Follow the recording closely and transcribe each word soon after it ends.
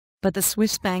But the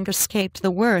Swiss bank escaped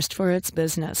the worst for its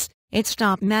business. Its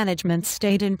top management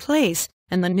stayed in place,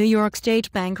 and the New York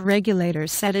State bank regulator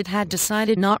said it had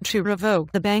decided not to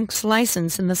revoke the bank's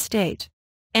license in the state.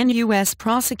 U.S.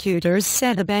 prosecutors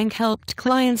said the bank helped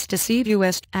clients deceive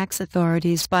U.S. tax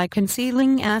authorities by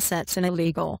concealing assets in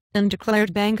illegal,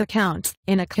 undeclared bank accounts,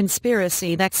 in a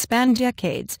conspiracy that spanned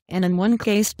decades and in one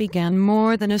case began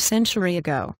more than a century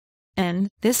ago. And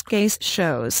this case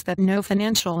shows that no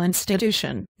financial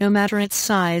institution, no matter its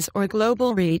size or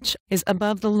global reach, is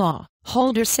above the law,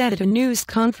 Holder said at a news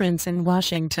conference in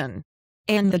Washington.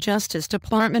 And the Justice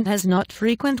Department has not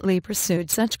frequently pursued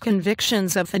such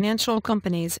convictions of financial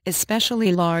companies,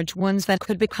 especially large ones that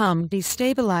could become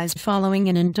destabilized following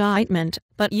an indictment,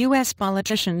 but U.S.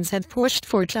 politicians have pushed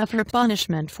for tougher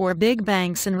punishment for big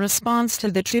banks in response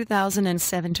to the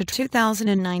 2007 to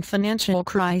 2009 financial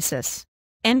crisis.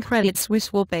 Credit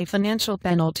Suisse will pay financial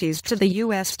penalties to the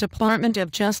U.S. Department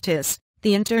of Justice,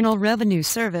 the Internal Revenue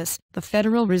Service, the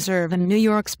Federal Reserve and New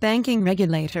York's banking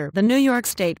regulator, the New York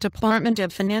State Department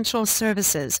of Financial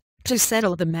Services, to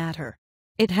settle the matter.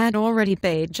 It had already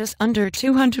paid just under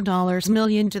 $200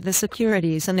 million to the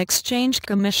Securities and Exchange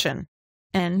Commission.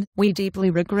 And we deeply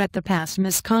regret the past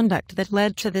misconduct that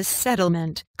led to this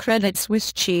settlement, Credit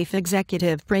Suisse Chief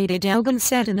Executive Brady Daugen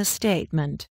said in a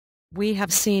statement. We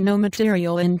have seen no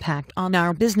material impact on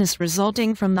our business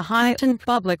resulting from the heightened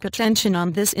public attention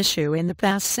on this issue in the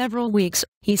past several weeks,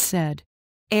 he said.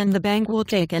 And the bank will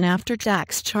take an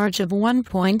after-tax charge of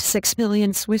 1.6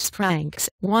 billion Swiss francs,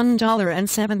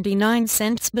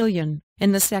 $1.79 billion,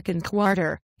 in the second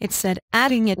quarter, it said,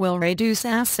 adding it will reduce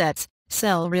assets,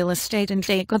 sell real estate and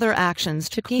take other actions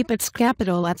to keep its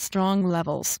capital at strong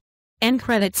levels.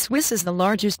 Credit Suisse is the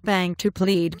largest bank to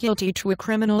plead guilty to a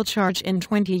criminal charge in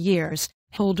 20 years,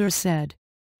 Holder said.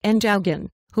 Daugen,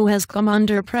 who has come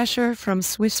under pressure from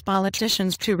Swiss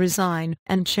politicians to resign,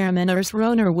 and Chairman Urs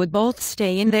Rohner would both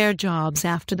stay in their jobs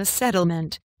after the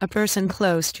settlement, a person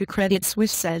close to Credit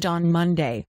Suisse said on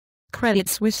Monday. Credit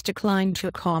Suisse declined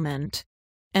to comment.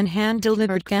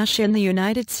 Hand-delivered cash in the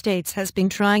United States has been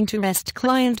trying to wrest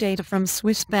client data from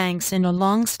Swiss banks in a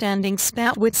long-standing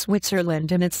spat with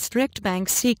Switzerland and its strict bank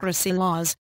secrecy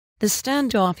laws. The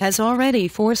standoff has already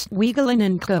forced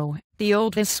Wegelin & Co., the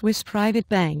oldest Swiss private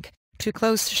bank, to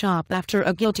close shop after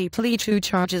a guilty plea to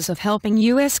charges of helping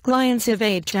U.S. clients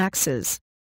evade taxes.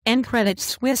 Credit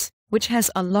Suisse, which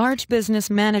has a large business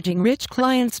managing rich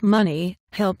clients' money,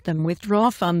 helped them withdraw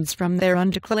funds from their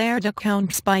undeclared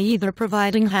accounts by either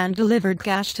providing hand-delivered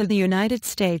cash to the United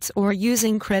States or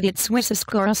using Credit Suisse's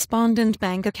correspondent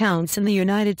bank accounts in the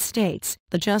United States,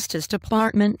 the Justice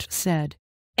Department said.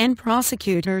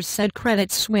 Prosecutors said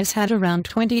Credit Suisse had around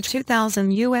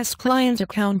 22,000 U.S. client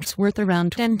accounts worth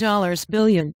around $10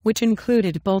 billion, which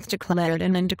included both declared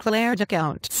and undeclared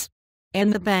accounts.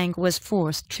 The bank was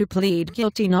forced to plead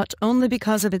guilty not only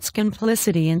because of its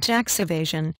complicity in tax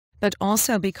evasion, but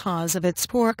also because of its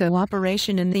poor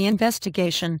cooperation in the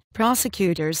investigation,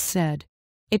 prosecutors said.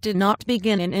 It did not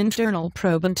begin an internal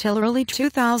probe until early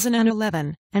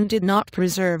 2011, and did not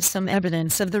preserve some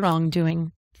evidence of the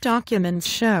wrongdoing, documents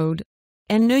showed.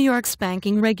 New York's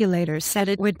banking regulator said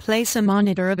it would place a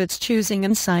monitor of its choosing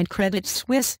inside Credit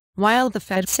Suisse, while the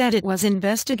Fed said it was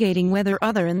investigating whether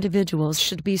other individuals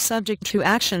should be subject to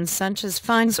actions such as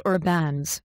fines or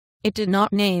bans. It did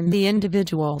not name the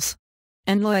individuals.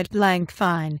 Lloyd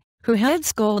Blankfein, who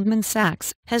heads Goldman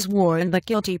Sachs, has warned that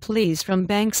guilty pleas from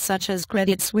banks such as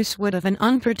Credit Suisse would have an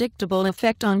unpredictable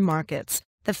effect on markets,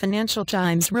 the Financial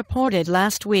Times reported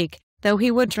last week, though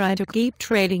he would try to keep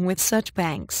trading with such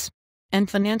banks.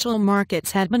 Financial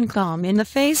markets had been calm in the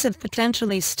face of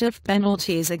potentially stiff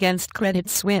penalties against Credit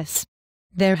Suisse.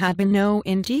 There had been no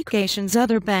indications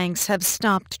other banks have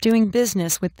stopped doing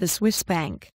business with the Swiss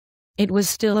bank. It was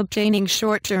still obtaining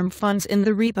short-term funds in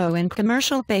the repo and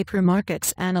commercial paper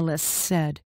markets, analysts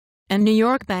said. New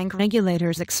York bank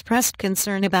regulators expressed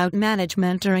concern about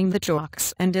management during the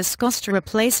talks and discussed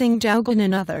replacing Daugen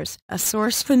and others, a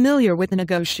source familiar with the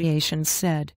negotiations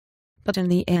said. But in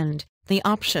the end, the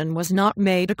option was not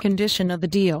made a condition of the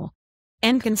deal.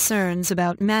 Concerns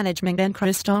about management and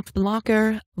Christoph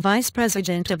Blocher, vice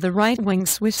president of the right-wing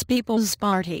Swiss People's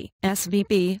Party,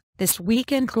 SVP, this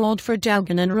weekend called for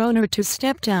Daugen and Rohner to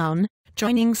step down,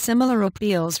 joining similar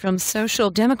appeals from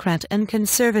Social Democrat and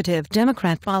Conservative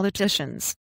Democrat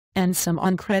politicians. Some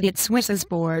on Credit Suisse's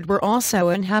board were also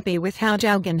unhappy with how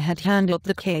Daugen had handled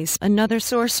the case, another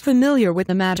source familiar with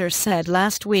the matter said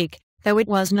last week, though it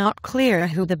was not clear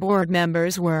who the board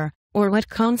members were, or what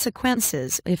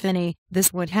consequences, if any,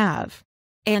 this would have.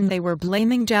 And they were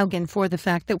blaming Jaugen for the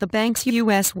fact that the bank's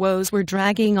U.S. woes were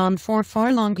dragging on for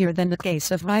far longer than the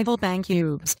case of rival bank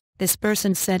Hughes, this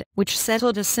person said, which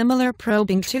settled a similar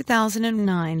probe in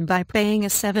 2009 by paying a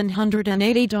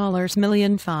 $780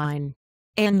 million fine.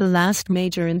 And the last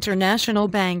major international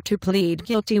bank to plead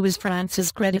guilty was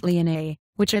France's Credit Lyonnais,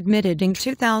 which admitted in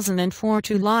 2004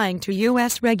 to lying to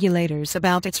U.S. regulators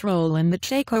about its role in the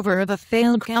takeover of a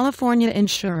failed California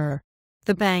insurer.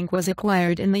 The bank was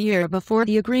acquired in the year before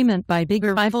the agreement by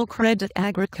bigger rival Crédit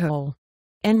Agricole.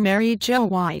 And Mary Jo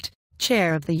White,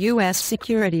 chair of the U.S.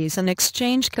 Securities and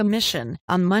Exchange Commission,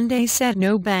 on Monday said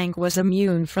no bank was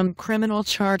immune from criminal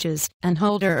charges, and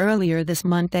Holder earlier this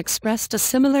month expressed a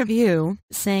similar view,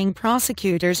 saying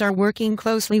prosecutors are working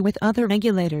closely with other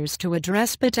regulators to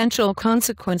address potential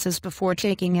consequences before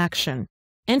taking action.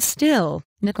 And still,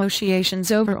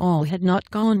 negotiations overall had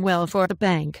not gone well for the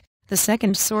bank, the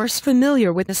second source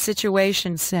familiar with the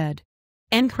situation said.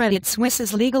 And Credit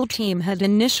Suisse's legal team had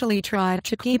initially tried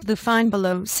to keep the fine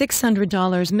below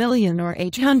 $600 million or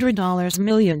 $800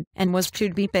 million, and was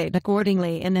to be paid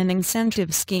accordingly in an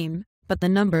incentive scheme, but the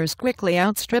numbers quickly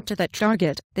outstripped that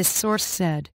target, this source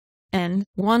said. And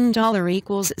 $1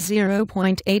 equals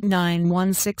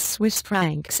 0.8916 Swiss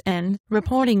francs. And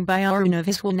reporting by Aruna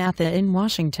Viswanathan in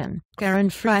Washington, Karen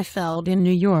Freifeld in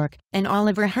New York, and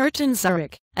Oliver Hurt in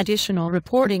Zurich. Additional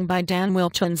reporting by Dan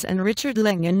Wilchens and Richard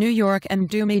Ling in New York and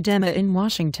Dumi Dema in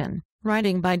Washington.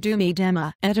 Writing by Dumi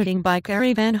Dema. Editing by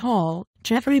Carrie Van Hall,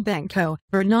 Jeffrey Benko,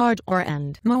 Bernard Orr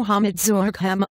and Mohammed Zorgham.